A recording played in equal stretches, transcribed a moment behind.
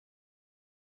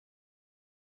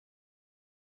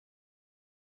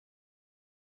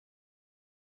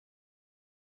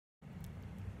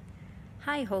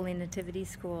Hi, Holy Nativity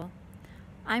School.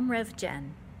 I'm Rev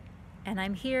Jenn, and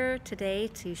I'm here today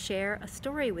to share a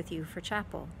story with you for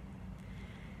chapel.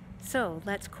 So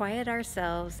let's quiet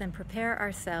ourselves and prepare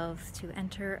ourselves to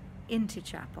enter into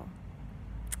chapel.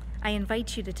 I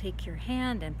invite you to take your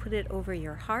hand and put it over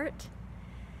your heart,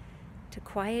 to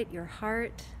quiet your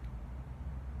heart.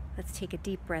 Let's take a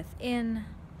deep breath in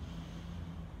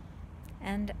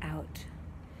and out.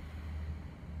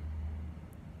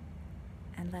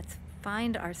 And let's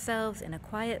find ourselves in a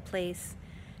quiet place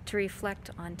to reflect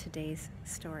on today's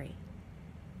story.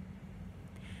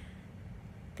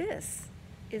 This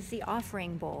is the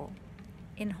offering bowl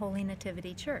in Holy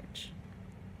Nativity Church.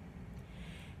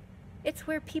 It's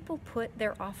where people put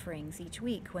their offerings each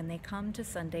week when they come to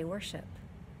Sunday worship.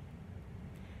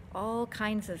 All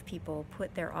kinds of people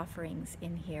put their offerings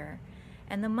in here,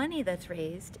 and the money that's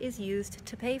raised is used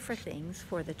to pay for things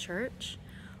for the church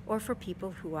or for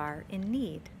people who are in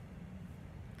need.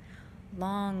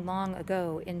 Long, long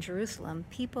ago in Jerusalem,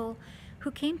 people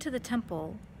who came to the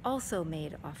temple also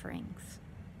made offerings,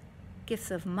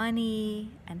 gifts of money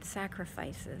and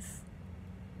sacrifices.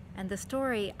 And the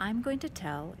story I'm going to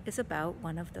tell is about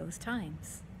one of those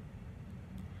times.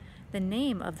 The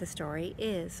name of the story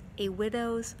is A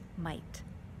Widow's Mite.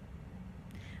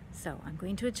 So I'm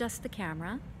going to adjust the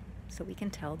camera so we can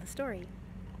tell the story.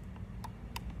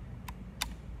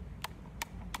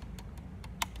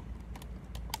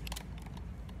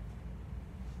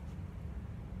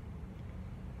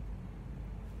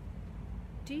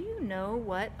 Do you know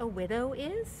what a widow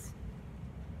is?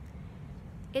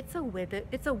 It's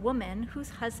a woman whose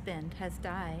husband has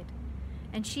died,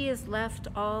 and she is left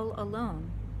all alone.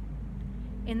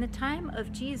 In the time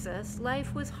of Jesus,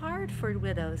 life was hard for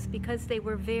widows because they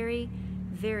were very,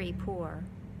 very poor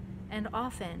and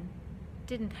often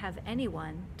didn't have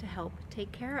anyone to help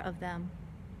take care of them.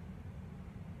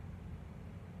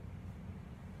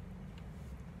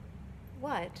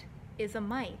 What is a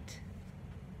mite?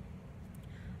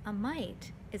 A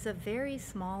mite is a very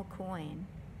small coin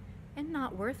and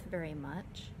not worth very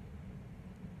much.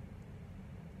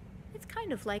 It's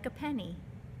kind of like a penny.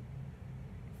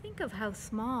 Think of how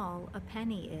small a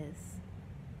penny is.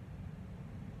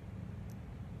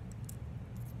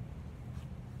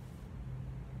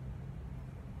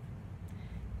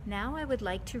 Now I would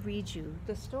like to read you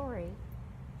the story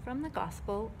from the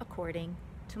Gospel according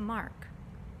to Mark.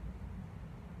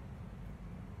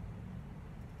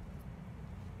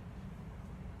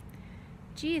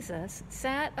 Jesus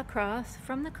sat across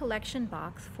from the collection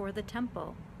box for the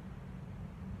temple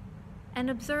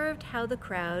and observed how the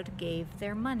crowd gave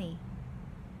their money.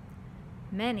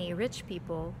 Many rich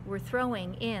people were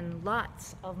throwing in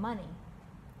lots of money.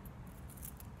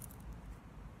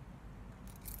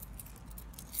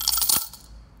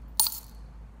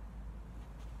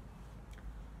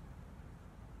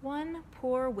 One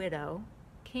poor widow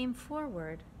came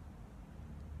forward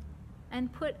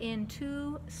and put in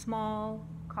 2 small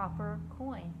copper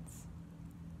coins.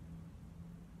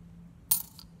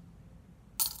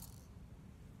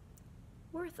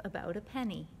 Worth about a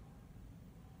penny.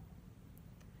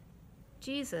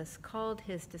 Jesus called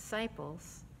his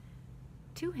disciples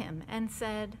to him and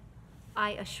said,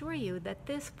 "I assure you that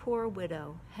this poor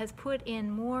widow has put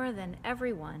in more than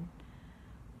everyone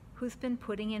who's been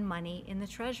putting in money in the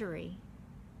treasury.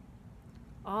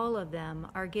 All of them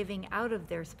are giving out of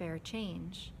their spare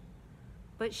change,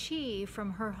 but she,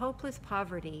 from her hopeless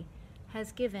poverty,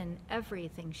 has given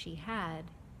everything she had,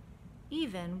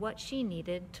 even what she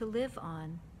needed to live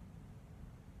on."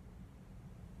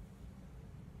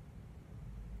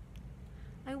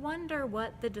 I wonder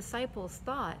what the disciples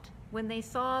thought when they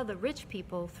saw the rich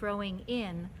people throwing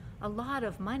in a lot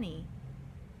of money.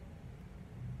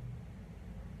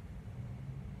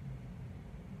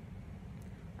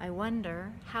 I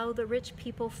wonder how the rich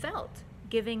people felt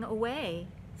giving away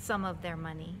some of their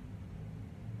money.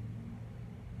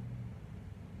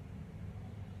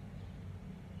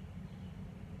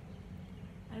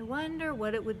 I wonder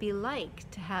what it would be like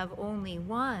to have only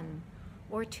 1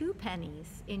 or 2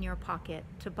 pennies in your pocket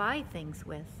to buy things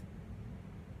with.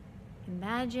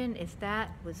 Imagine if that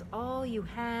was all you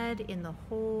had in the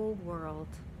whole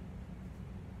world.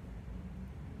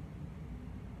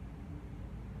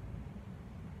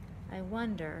 I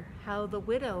wonder how the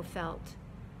widow felt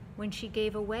when she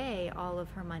gave away all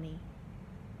of her money.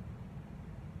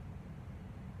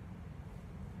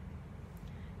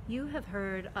 You have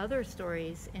heard other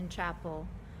stories in chapel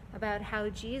about how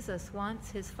Jesus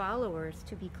wants his followers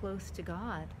to be close to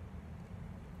God.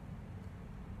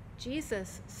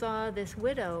 Jesus saw this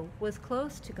widow was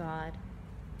close to God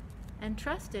and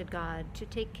trusted God to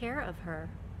take care of her.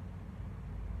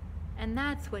 And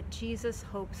that's what Jesus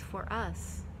hopes for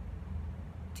us,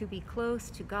 to be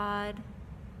close to God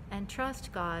and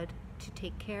trust God to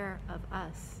take care of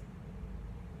us.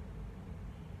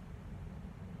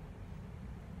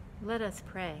 Let us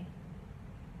pray.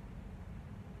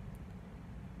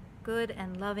 Good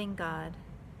and loving God,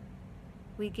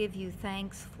 we give you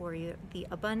thanks for the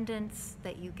abundance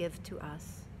that you give to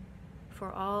us,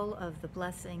 for all of the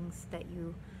blessings that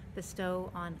you bestow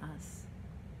on us.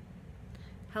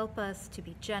 Help us to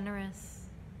be generous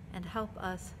and help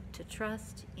us to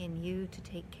trust in you to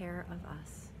take care of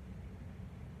us.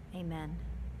 Amen.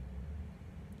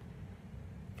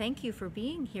 Thank you for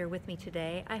being here with me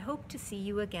today. I hope to see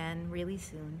you again really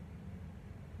soon.